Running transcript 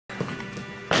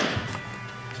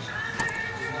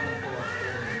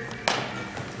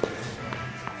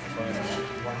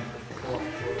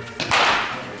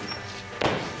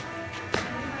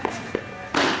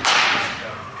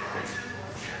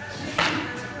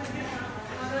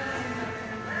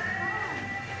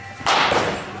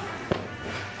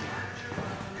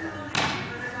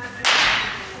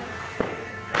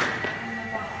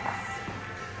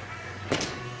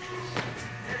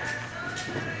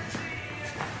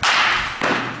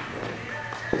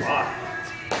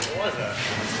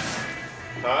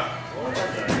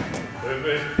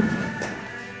Could be.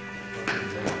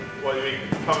 What, you mean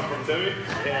coming from Timmy?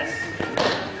 Yes.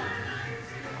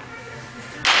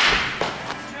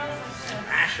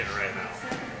 Smashing right now.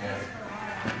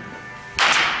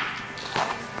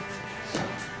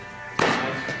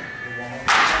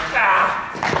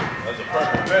 That's a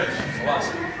perfect pitch.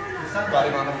 Got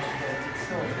him on him.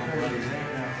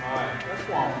 Alright, that's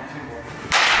one.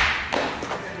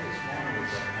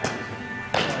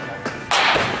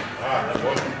 Alright, that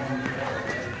was.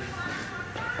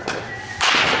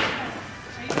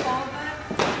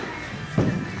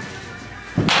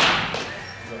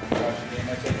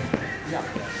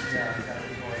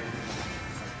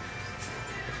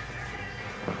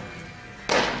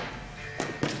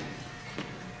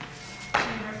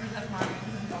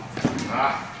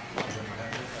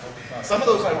 Some of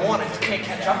those I want, I just can't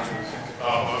catch up to.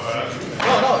 Oh, my bad.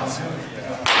 No, it's.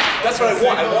 That's what I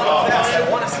want. I want it fast. I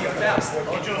want to see it fast.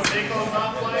 Ocho Cinco's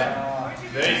not playing?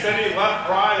 They said he left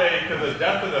Friday because of the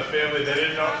death of the family. They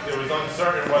didn't know, it was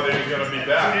uncertain whether he was going to be 2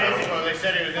 back. days ago they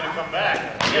said he was going to come back.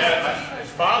 Yeah.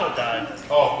 His father died.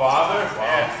 Oh, father? Wow.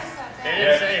 Yeah. They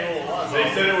didn't say who it was. They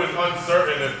said it was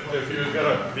uncertain if he was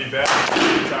going to be back.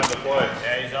 Time to play.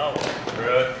 Yeah, he's out.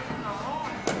 Really?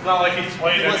 It's not like he's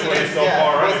played anyway so Yeah,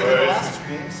 far he wasn't in the anyways. last two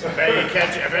games. I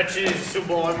bet you he's Super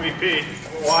Bowl MVP.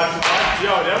 Watch.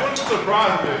 Yo, that wouldn't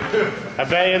surprise me. I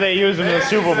bet you they use him in the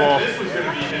Super Bowl. This was going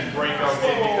to be his breakout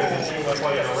game because he was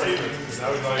playing the Ravens. That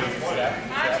was not even playing.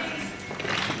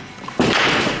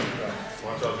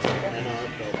 Watch out.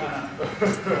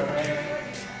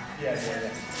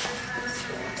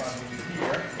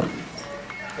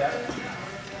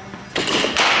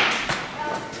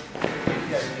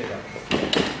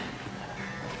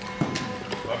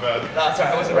 My bad. No, sorry,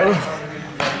 I wasn't ready.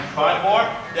 5 more?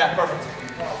 Yeah, perfect.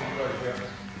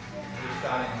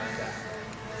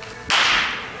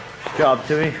 Good job,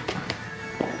 Timmy.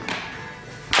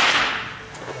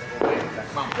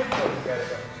 Come on.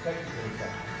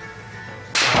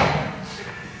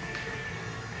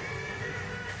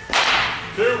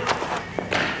 2.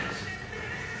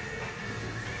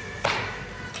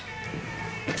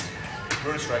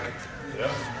 Rude strike.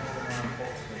 Yeah.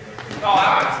 Oh,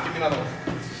 that one. Give me another one.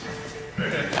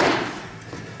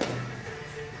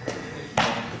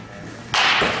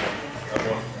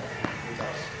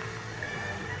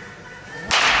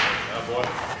 That boy.